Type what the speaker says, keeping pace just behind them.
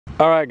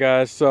Alright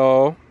guys,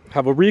 so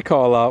have a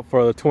recall out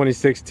for the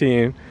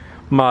 2016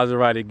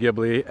 Maserati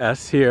Ghibli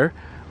S here.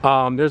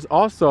 There's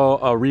also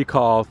a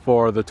recall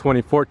for the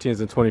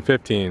 2014s and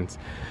 2015s.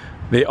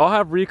 They all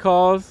have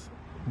recalls,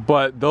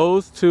 but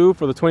those two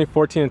for the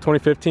 2014 and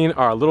 2015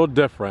 are a little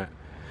different.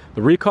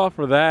 The recall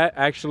for that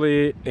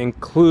actually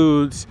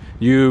includes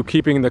you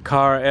keeping the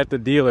car at the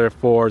dealer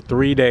for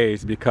 3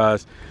 days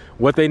because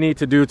what they need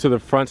to do to the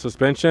front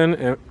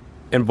suspension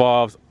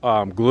involves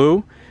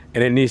glue,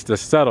 and it needs to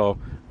settle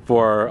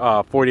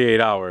for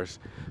 48 hours.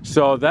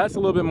 So that's a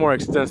little bit more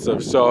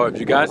extensive. So if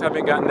you guys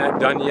haven't gotten that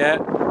done yet,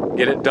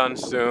 get it done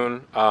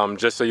soon,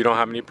 just so you don't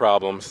have any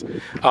problems.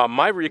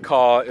 My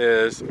recall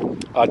is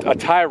a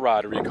tie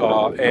rod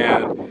recall,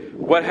 and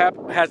what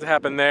has to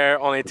happen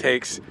there only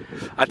takes,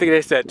 I think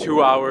they said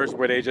 2 hours,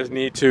 where they just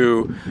need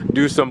to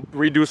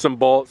redo some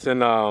bolts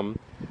and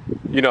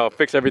you know,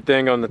 fix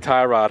everything on the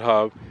tie rod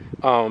hub.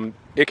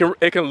 It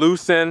can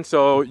loosen,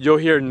 so you'll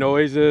hear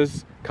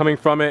noises coming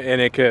from it,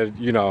 and it could,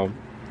 you know,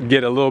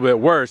 get a little bit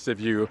worse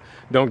if you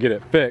don't get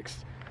it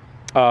fixed.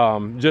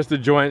 Just the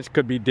joints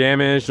could be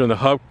damaged, or the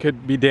hub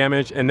could be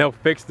damaged, and they'll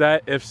fix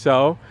that if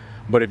so.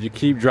 But if you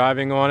keep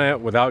driving on it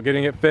without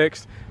getting it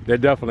fixed, they're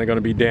definitely going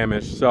to be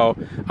damaged. So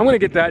I'm going to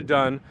get that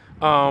done.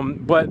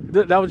 But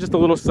that was just a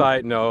little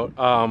side note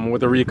with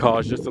the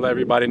recalls, just to let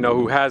everybody know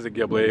who has a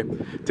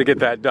Ghibli to get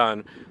that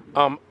done.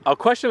 A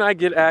question I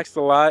get asked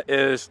a lot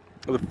is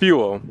the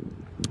fuel.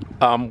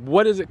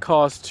 What does it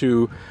cost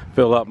to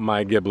fill up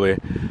my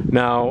Ghibli?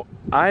 Now,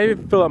 I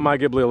fill up my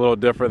Ghibli a little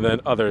different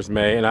than others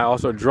may, and I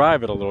also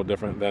drive it a little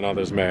different than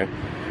others may.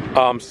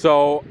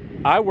 So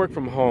I work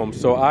from home,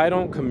 so I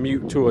don't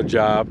commute to a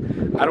job.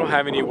 I don't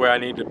have anywhere I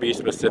need to be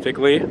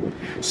specifically.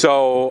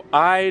 So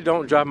I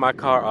don't drive my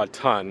car a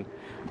ton.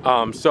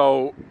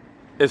 So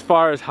as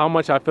far as how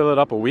much I fill it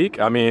up a week,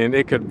 I mean,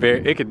 it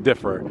could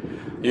differ.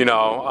 You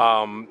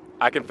know,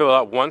 I can fill it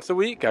up once a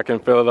week. I can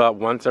fill it up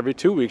once every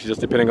 2 weeks, just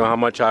depending on how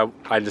much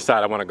I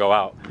decide I want to go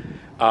out.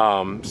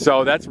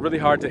 So that's really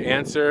hard to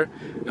answer.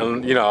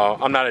 And, you know,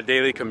 I'm not a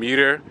daily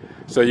commuter,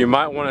 so you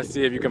might want to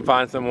see if you can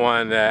find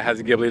someone that has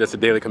a Ghibli that's a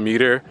daily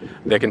commuter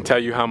that can tell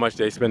you how much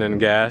they spend in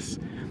gas.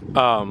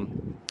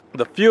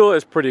 The fuel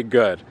is pretty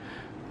good.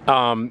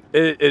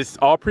 It's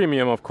all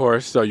premium, of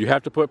course, so you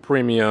have to put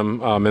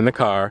premium in the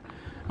car,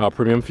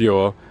 premium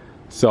fuel.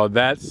 So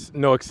that's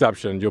no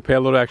exception. You'll pay a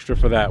little extra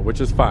for that, which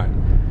is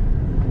fine.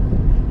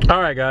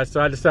 Alright guys, so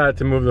I decided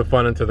to move the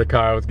fun into the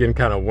car. It was getting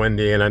kind of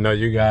windy, and I know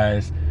you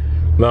guys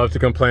love to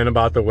complain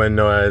about the wind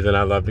noise, and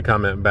I love to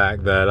comment back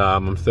that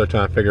I'm still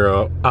trying to figure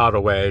out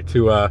a way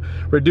to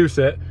reduce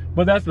it,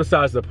 but that's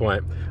besides the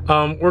point.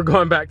 We're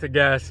going back to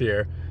gas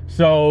here.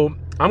 So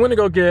I'm gonna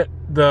go get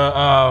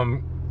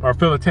or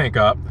fill the tank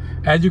up.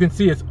 As you can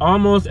see, it's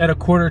almost at a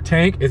quarter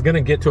tank. It's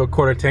gonna get to a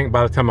quarter tank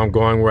by the time I'm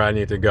going where I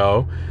need to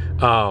go.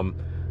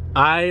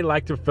 I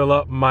like to fill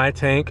up my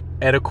tank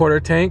at a quarter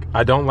tank.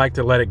 I don't like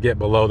to let it get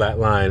below that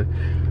line.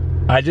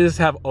 I just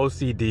have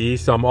OCD,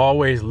 so I'm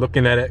always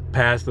looking at it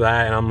past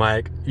that, and I'm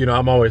like, you know,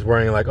 I'm always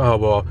worrying like, oh,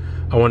 well,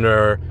 I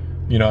wonder,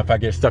 you know, if I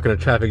get stuck in a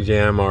traffic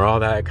jam or all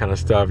that kind of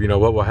stuff, you know,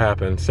 what will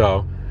happen?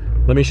 So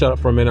let me shut up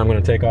for a minute. I'm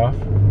gonna take off.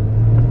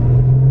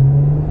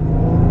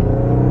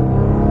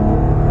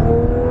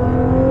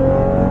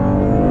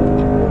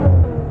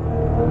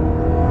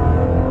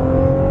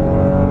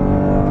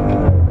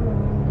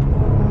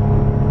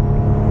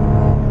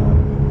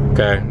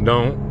 Okay,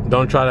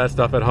 don't try that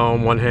stuff at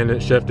home,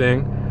 one-handed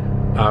shifting.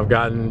 I've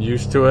gotten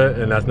used to it,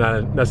 and that's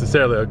not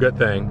necessarily a good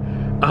thing.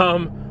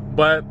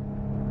 But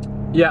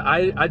yeah,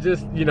 I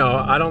just, you know,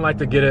 I don't like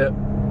to get it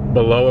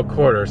below a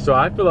quarter, so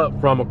I fill up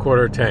from a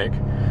quarter tank.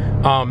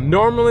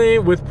 Normally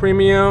with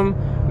premium,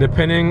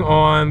 depending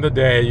on the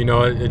day, you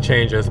know, it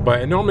changes,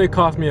 but it normally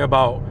costs me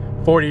about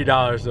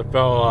 $40 to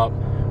fill up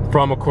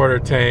from a quarter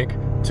tank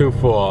to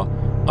full.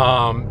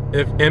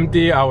 If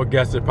empty, I would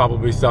guess it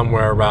probably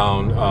somewhere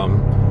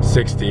around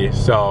 60.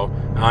 So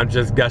I'm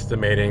just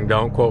guesstimating,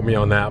 don't quote me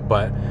on that,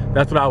 but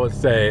that's what I would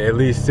say, at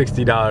least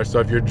 $60. So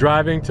if you're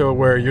driving to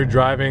where you're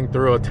driving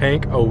through a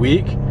tank a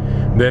week,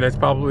 then it's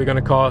probably going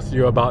to cost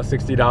you about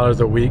 $60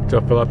 a week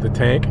to fill up the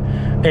tank.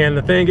 And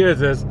the thing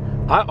is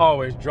I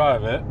always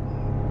drive it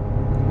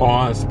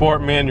on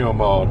sport manual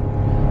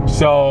mode.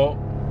 So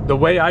the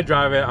way I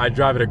drive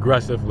it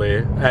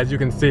aggressively. As you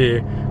can see,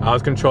 I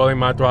was controlling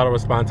my throttle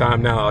response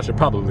time. Now I should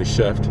probably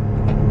shift.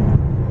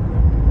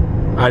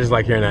 I just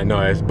like hearing that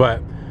noise. But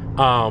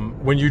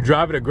when you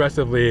drive it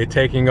aggressively,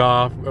 taking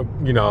off,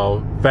 you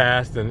know,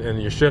 fast,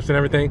 and your shifts and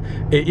everything,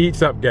 it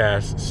eats up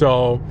gas.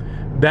 So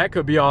that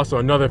could be also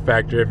another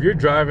factor. If you're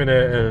driving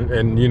it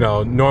in you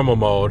know, normal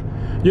mode,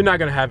 you're not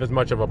gonna have as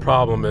much of a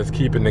problem as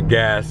keeping the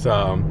gas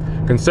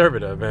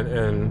conservative,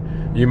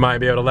 and you might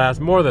be able to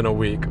last more than a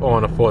week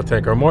on a full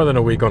tank, or more than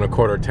a week on a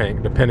quarter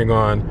tank, depending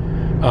on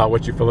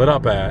what you fill it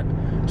up at.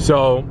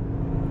 So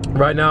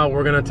right now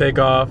we're gonna take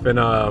off and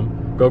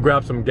go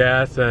grab some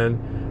gas and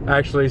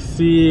actually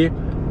see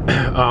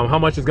how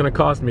much it's gonna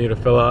cost me to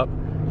fill up.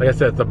 Like I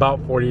said, it's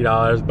about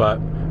 $40, but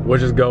we'll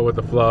just go with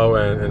the flow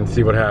and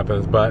see what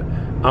happens. But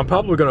I'm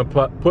probably gonna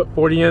put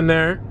 40 in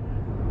there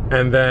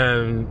and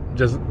then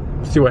just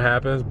see what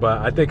happens, but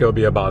I think it'll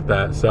be about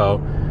that.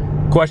 So,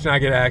 question I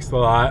get asked a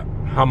lot,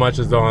 how much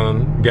is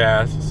on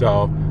gas?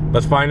 So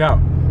let's find out.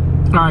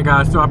 All right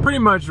guys, so I pretty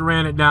much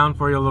ran it down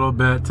for you a little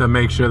bit to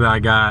make sure that I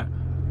got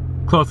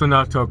close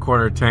enough to a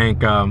quarter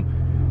tank.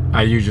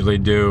 I usually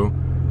do.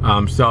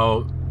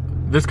 So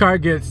this car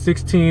gets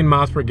 16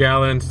 miles per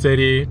gallon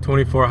city,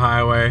 24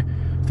 highway.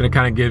 So it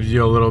kind of gives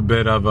you a little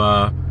bit of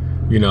a,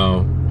 you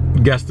know,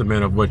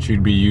 guesstimate of what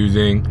you'd be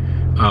using.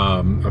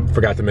 I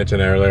forgot to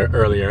mention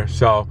earlier.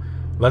 So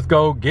let's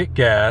go get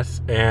gas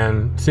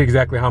and see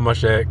exactly how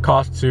much it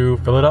costs to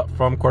fill it up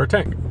from quarter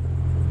tank.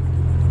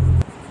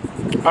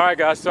 All right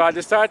guys, so I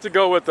decided to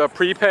go with a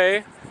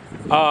prepay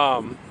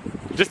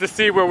just to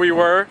see where we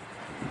were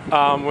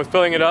with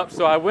filling it up.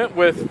 So I went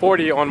with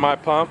 40 on my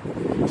pump.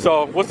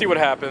 So we'll see what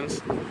happens.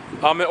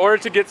 In order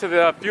to get to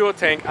the fuel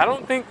tank, I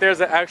don't think there's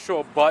an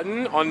actual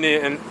button on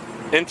the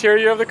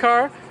interior of the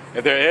car.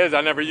 If there is, I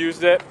never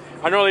used it.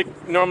 I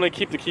normally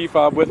keep the key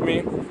fob with me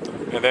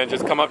and then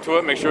just come up to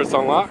it, make sure it's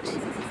unlocked.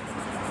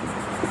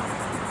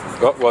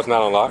 Oh, well, it's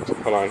not unlocked.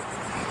 Hold on.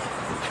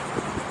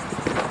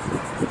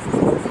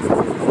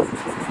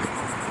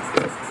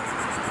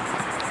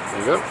 There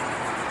you go.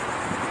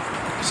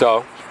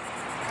 So,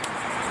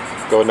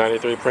 go with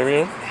 93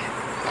 Premium.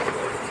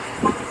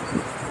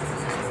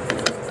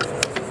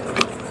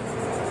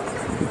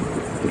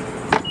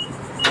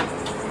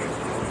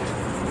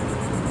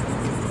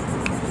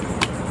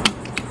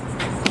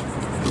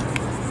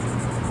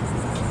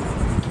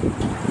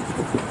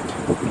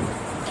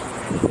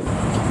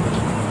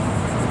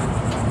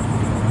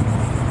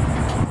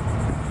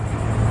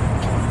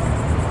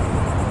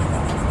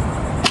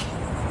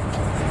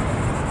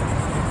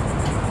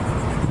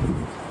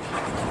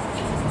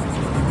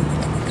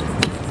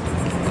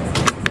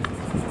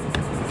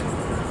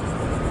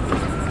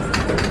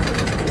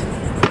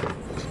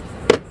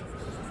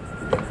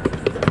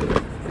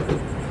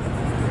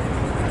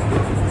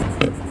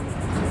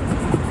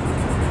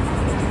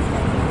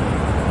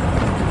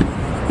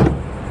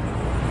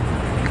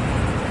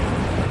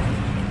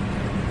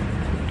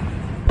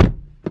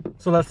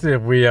 So let's see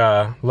if we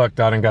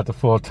lucked out and got the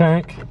full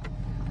tank.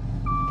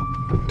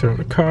 Turn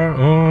the car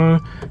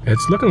on.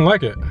 It's looking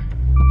like it.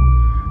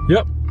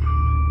 Yep.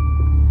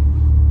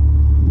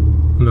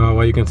 No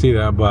way you can see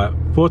that, but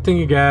full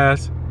tank of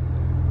gas,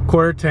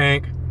 quarter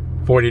tank,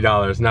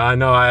 $40. Now I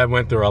know I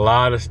went through a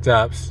lot of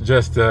steps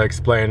just to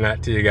explain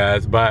that to you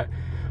guys, but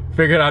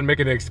figured I'd make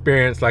an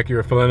experience like you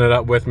were filling it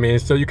up with me,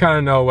 so you kind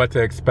of know what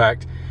to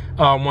expect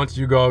once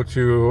you go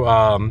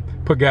to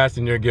put gas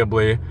in your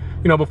Ghibli.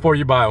 You know, before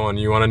you buy one,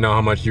 you want to know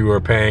how much you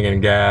were paying in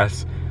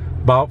gas.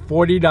 About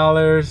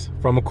 $40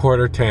 from a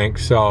quarter tank.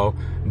 So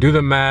do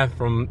the math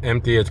from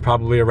empty, it's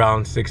probably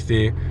around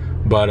 60,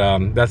 but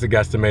that's a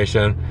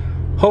guesstimation.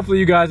 Hopefully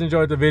you guys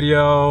enjoyed the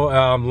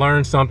video,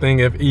 learned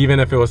something,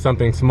 even if it was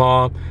something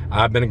small.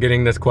 I've been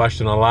getting this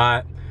question a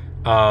lot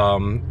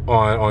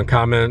on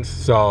comments,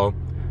 so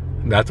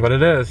that's what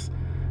it is.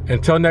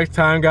 Until next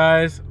time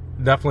guys,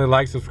 definitely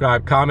like,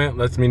 subscribe, comment.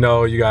 Lets me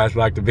know you guys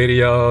like the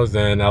videos,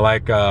 and I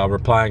like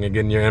replying and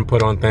getting your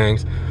input on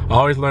things. I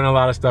always learn a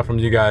lot of stuff from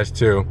you guys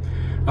too.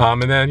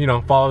 And then, you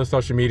know, follow the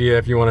social media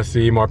if you want to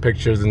see more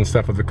pictures and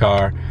stuff of the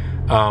car.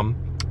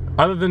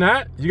 Other than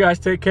that, you guys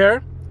take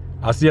care.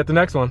 I'll see you at the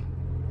next one.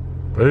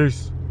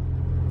 Peace.